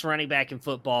 best running back in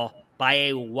football by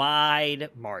a wide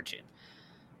margin.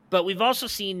 But we've also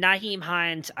seen Nyheim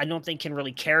Hines, I don't think, can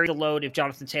really carry the load if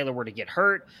Jonathan Taylor were to get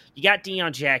hurt. You got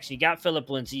Deion Jackson, you got Phillip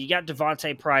Lindsay, you got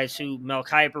Devontae Price, who Mel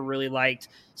Kiper really liked,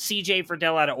 CJ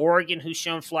Verdell out of Oregon, who's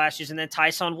shown flashes, and then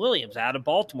Tyson Williams out of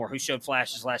Baltimore, who showed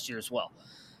flashes last year as well.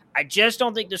 I just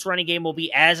don't think this running game will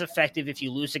be as effective if you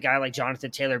lose a guy like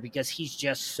Jonathan Taylor, because he's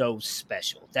just so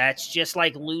special. That's just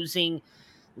like losing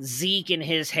Zeke in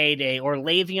his heyday, or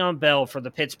Le'Veon Bell for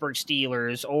the Pittsburgh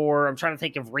Steelers, or I'm trying to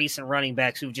think of recent running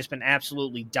backs who've just been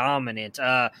absolutely dominant.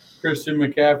 Christian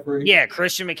McCaffrey. Yeah,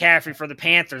 Christian McCaffrey for the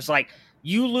Panthers. Like,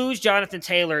 you lose Jonathan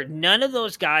Taylor, none of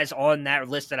those guys on that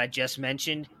list that I just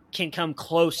mentioned can come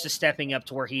close to stepping up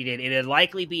to where he did. It'd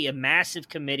likely be a massive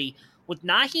committee, with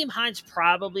Nyheim Hines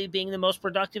probably being the most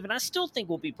productive, and I still think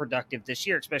will be productive this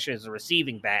year, especially as a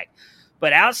receiving back.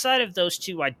 But outside of those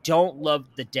two, I don't love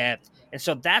the depth. And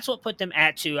so that's what put them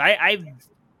at 2. I've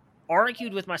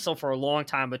argued with myself for a long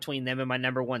time between them and my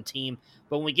number 1 team.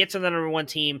 But when we get to the number 1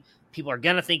 team, people are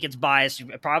going to think it's biased.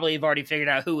 You probably have already figured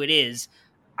out who it is.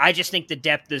 I just think the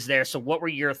depth is there. So what were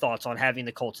your thoughts on having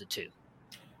the Colts at 2?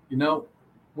 You know,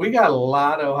 we got a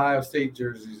lot of Ohio State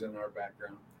jerseys in our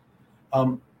background.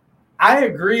 I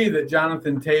agree that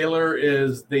Jonathan Taylor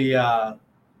is the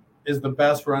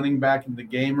best running back in the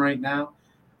game right now.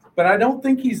 But I don't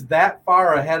think he's that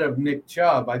far ahead of Nick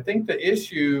Chubb. I think the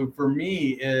issue for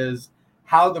me is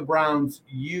how the Browns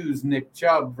use Nick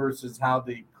Chubb versus how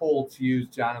the Colts use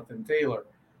Jonathan Taylor.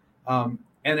 And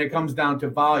it comes down to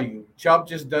volume. Chubb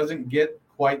just doesn't get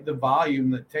quite the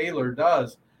volume that Taylor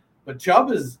does. But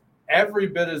Chubb is every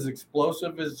bit as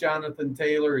explosive as Jonathan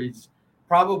Taylor. He's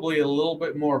probably a little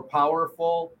bit more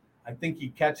powerful. I think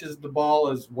he catches the ball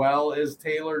as well as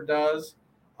Taylor does.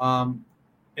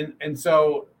 And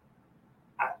so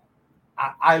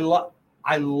I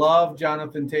love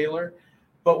Jonathan Taylor,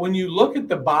 but when you look at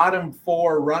the bottom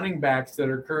 4 running backs that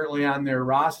are currently on their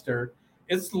roster,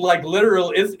 it's like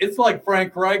literal. It's like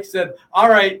Frank Reich said, "All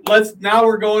right, now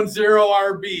we're going 0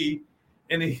 RB,"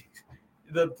 and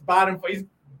the bottom, he's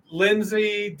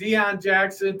Lindsey, Deion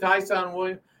Jackson, Tyson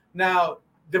Williams. Now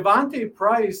Devontae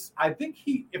Price, I think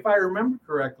if I remember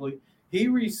correctly, he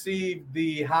received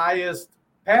the highest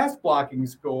pass blocking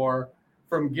score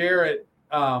from Garrett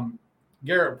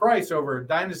Price over at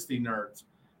Dynasty Nerds.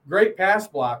 Great pass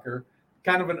blocker,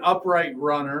 kind of an upright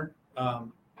runner,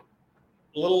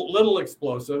 little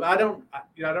explosive. I don't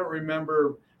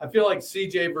remember. I feel like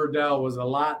CJ Verdell was a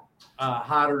lot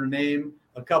hotter name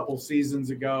a couple seasons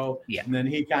ago, and then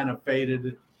he kind of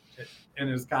faded in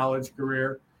his college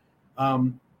career.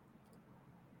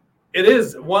 It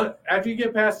is one after you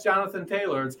get past Jonathan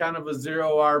Taylor, it's kind of a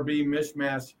 0 RB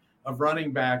mishmash of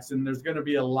running backs, and there's going to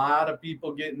be a lot of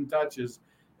people getting touches.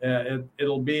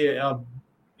 It'll be I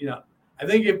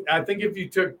think if you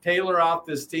took Taylor off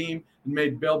this team and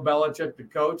made Bill Belichick the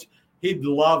coach, he'd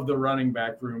love the running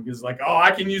back room because, like, oh,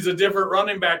 I can use a different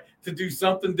running back to do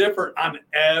something different on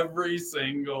every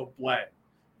single play.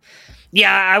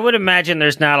 Yeah, I would imagine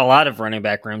there's not a lot of running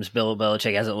back rooms Bill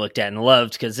Belichick hasn't looked at and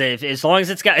loved, because as long as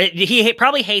it's got, he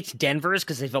probably hates Denver's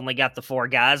because they've only got the 4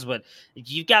 guys, but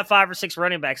you've got 5 or 6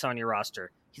 running backs on your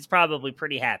roster, he's probably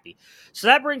pretty happy. So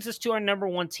that brings us to our number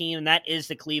 1 team, and that is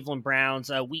the Cleveland Browns.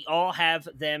 We all have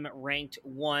them ranked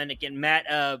 1. Again,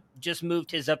 Matt just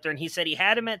moved his up there, and he said he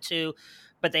had him at 2.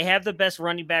 But they have the best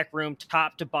running back room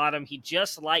top to bottom. He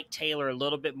just liked Taylor a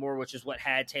little bit more, which is what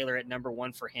had Taylor at number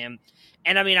 1 for him.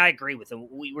 And, I mean, I agree with him.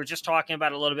 We were just talking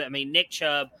about it a little bit. I mean, Nick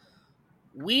Chubb,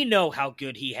 we know how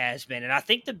good he has been. And I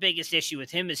think the biggest issue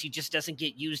with him is he just doesn't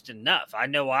get used enough. I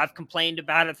know I've complained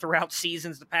about it throughout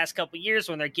seasons the past couple of years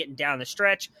when they're getting down the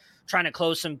stretch, trying to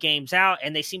close some games out,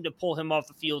 and they seem to pull him off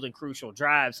the field in crucial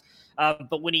drives.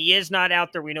 But when he is not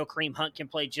out there, we know Kareem Hunt can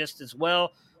play just as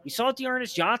well. We saw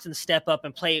D'Ernest Johnson step up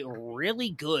and play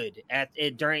really good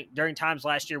during times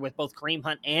last year with both Kareem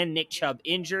Hunt and Nick Chubb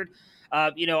injured. I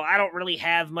don't really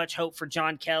have much hope for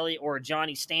John Kelly or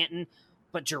Johnny Stanton,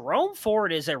 but Jerome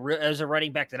Ford is a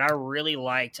running back that I really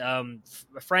liked. A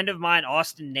friend of mine,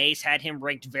 Austin Nace, had him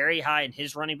ranked very high in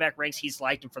his running back ranks. He's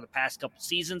liked him for the past couple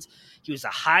seasons. He was a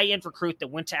high-end recruit that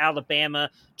went to Alabama,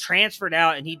 transferred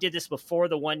out, and he did this before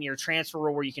the one-year transfer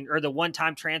rule or the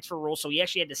one-time transfer rule, so he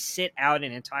actually had to sit out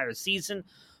an entire season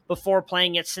before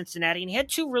playing at Cincinnati, and he had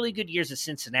 2 really good years at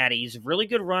Cincinnati. He's a really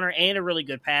good runner and a really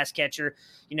good pass catcher.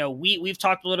 We've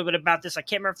talked a little bit about this. I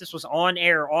can't remember if this was on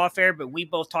air or off air, but we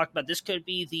both talked about this could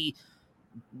be the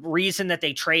reason that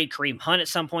they trade Kareem Hunt at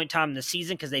some point in time in the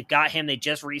season, because they've got him. They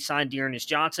just re-signed D'Ernest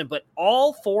Johnson, but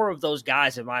all 4 of those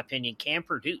guys, in my opinion, can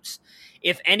produce.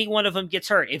 If any one of them gets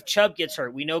hurt, if Chubb gets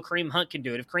hurt, we know Kareem Hunt can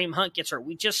do it. If Kareem Hunt gets hurt,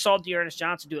 we just saw D'Ernest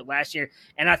Johnson do it last year,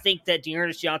 and I think that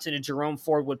D'Ernest Johnson and Jerome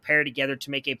Ford would pair together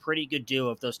to make a pretty good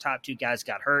duo if those top 2 guys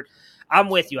got hurt. I'm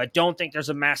with you. I don't think there's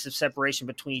a massive separation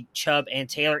between Chubb and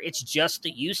Taylor. It's just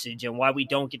the usage and why we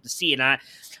don't get to see it. And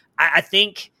I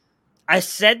think I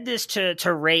said this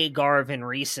to Ray Garvin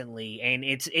recently, and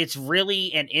it's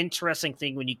really an interesting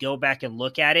thing when you go back and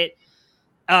look at it.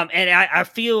 And I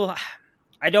feel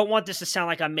I don't want this to sound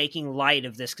like I'm making light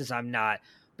of this, because I'm not.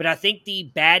 But I think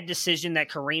the bad decision that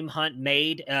Kareem Hunt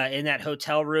made in that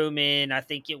hotel room in, I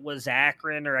think it was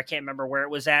Akron, or I can't remember where it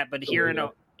was at, but here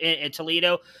in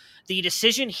Toledo, the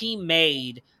decision he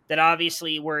made that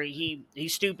obviously where he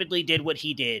stupidly did what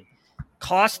he did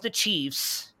cost the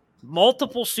Chiefs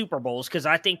multiple Super Bowls, because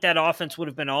I think that offense would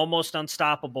have been almost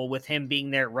unstoppable with him being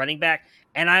there at running back.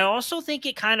 And I also think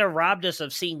it kind of robbed us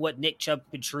of seeing what Nick Chubb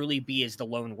could truly be as the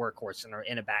lone workhorse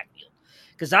in a backfield.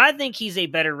 Because I think he's a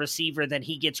better receiver than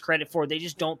he gets credit for. They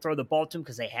just don't throw the ball to him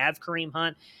because they have Kareem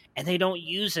Hunt, and they don't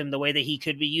use him the way that he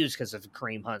could be used because of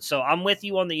Kareem Hunt. So I'm with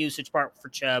you on the usage part for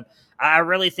Chubb. I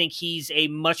really think he's a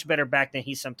much better back than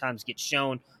he sometimes gets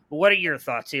shown. But what are your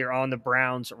thoughts here on the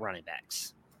Browns running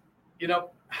backs?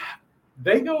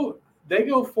 They go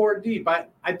 4 deep.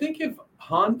 I think if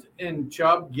Hunt and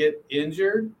Chubb get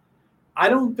injured, I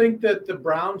don't think that the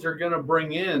Browns are going to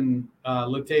bring in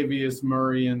Latavius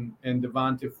Murray and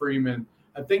Devonta Freeman.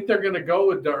 I think they're going to go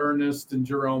with D'Ernest and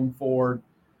Jerome Ford.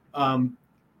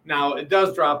 Now, it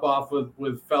does drop off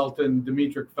with Felton,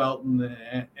 Demetric Felton,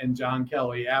 and John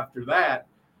Kelly after that.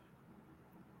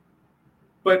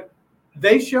 But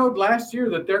they showed last year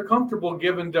that they're comfortable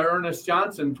giving D'Ernest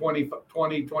Johnson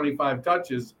 25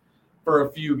 touches for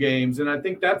a few games. And I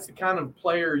think that's the kind of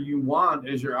player you want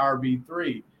as your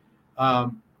RB3. I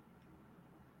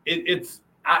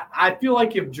feel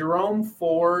like if Jerome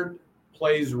Ford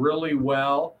plays really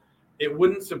well, it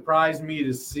wouldn't surprise me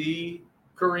to see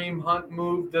Kareem Hunt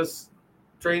move this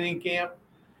training camp.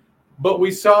 But we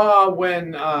saw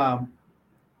when the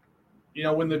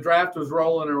draft was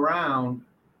rolling around,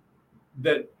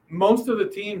 that most of the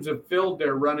teams have filled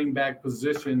their running back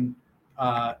position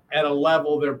at a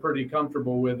level they're pretty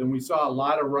comfortable with. And we saw a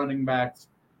lot of running backs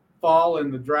fall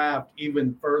in the draft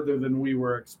even further than we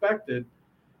were expected.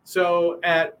 So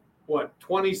at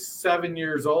 27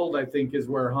 years old, I think is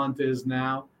where Hunt is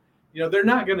now. They're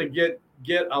not going to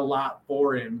get a lot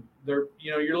for him.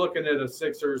 You're looking at a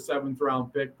 6th or 7th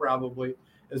round pick probably,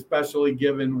 especially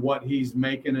given what he's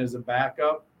making as a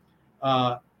backup.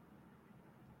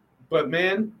 But,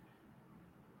 man,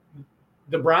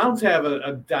 the Browns have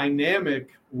a dynamic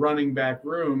running back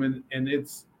room, and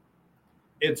it's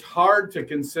hard to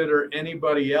consider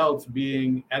anybody else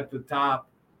being at the top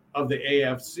of the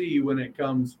AFC when it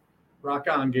comes – rock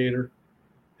on, Gator.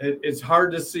 It's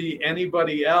hard to see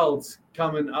anybody else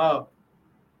coming up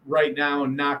right now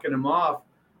and knocking them off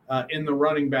in the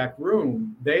running back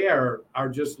room. They are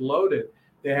just loaded.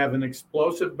 They have an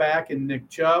explosive back in Nick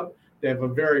Chubb. They have a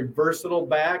very versatile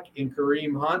back in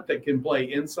Kareem Hunt that can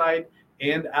play inside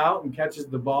and out and catches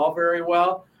the ball very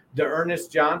well.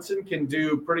 D'Ernest Johnson can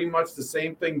do pretty much the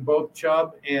same thing both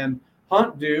Chubb and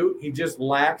Hunt do. He just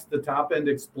lacks the top-end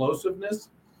explosiveness.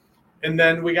 And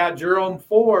then we got Jerome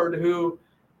Ford, who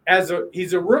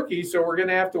he's a rookie, so we're going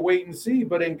to have to wait and see.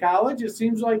 But in college, it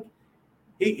seems like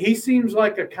he seems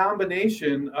like a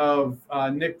combination of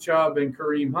Nick Chubb and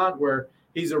Kareem Hunt, where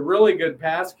he's a really good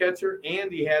pass catcher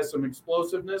and he has some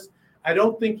explosiveness. I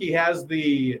don't think he has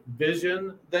the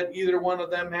vision that either one of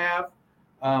them have,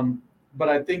 but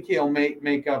I think he'll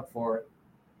make up for it.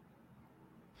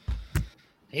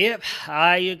 Yep,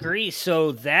 I agree.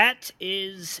 So that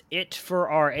is it for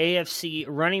our AFC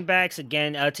running backs.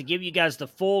 Again, to give you guys the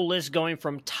full list going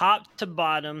from top to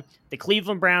bottom, the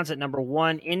Cleveland Browns at number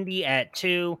 1, Indy at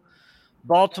 2,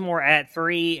 Baltimore at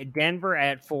 3, Denver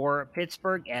at 4,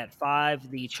 Pittsburgh at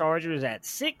 5, the Chargers at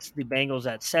 6, the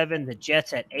Bengals at 7, the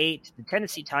Jets at 8, the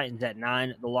Tennessee Titans at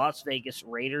 9, the Las Vegas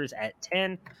Raiders at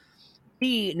 10,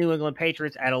 the New England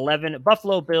Patriots at 11,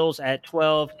 Buffalo Bills at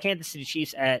 12, Kansas City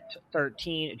Chiefs at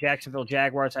 13, Jacksonville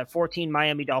Jaguars at 14,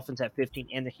 Miami Dolphins at 15,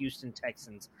 and the Houston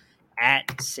Texans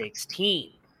at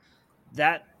 16.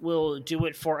 That will do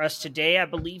it for us today. I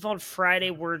believe on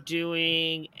Friday we're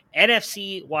doing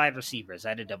NFC wide receivers. I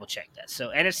had to double check that. So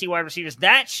NFC wide receivers,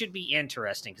 that should be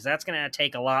interesting because that's going to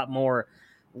take a lot more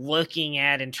looking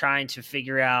at and trying to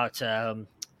figure out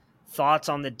thoughts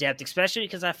on the depth, especially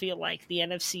because I feel like the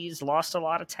NFC's lost a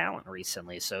lot of talent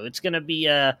recently. So it's going to be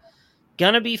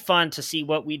fun to see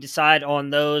what we decide on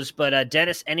those. But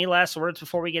Dennis, any last words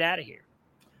before we get out of here?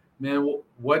 Man,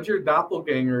 what'd your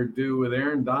doppelganger do with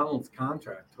Aaron Donald's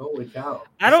contract? Holy cow.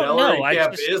 I don't know.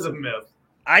 Is a myth.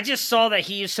 I just saw that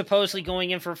he is supposedly going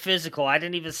in for physical. I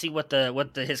didn't even see what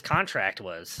his contract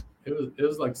was. It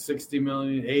was like $60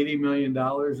 million, $80 million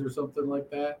or something like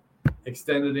that.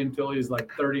 Extended him till he's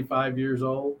like 35 years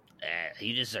old.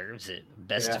 He deserves it.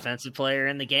 Best defensive player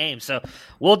in the game. So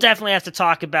we'll definitely have to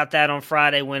talk about that on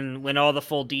Friday when all the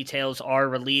full details are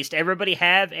released. Everybody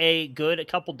have a good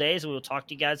couple days. We'll talk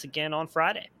to you guys again on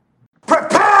Friday.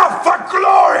 Prepare for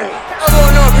glory! I want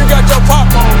to know if you got your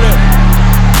popcorn ready.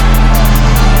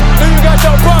 Do you got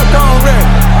your popcorn ready?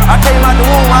 I came out the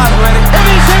womb, I was ready. And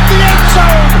he's hit the end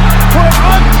zone for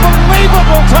an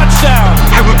unbelievable touchdown.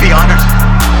 I would be honored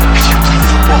if you played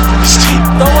football for this team.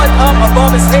 Throw it up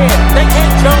above his head. They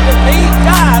can't jump with me.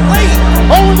 Golly.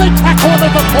 Oh, they tackle him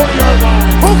at the 40-yard line.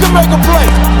 Who can make a play?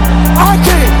 I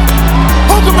can.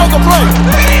 Who can make a play?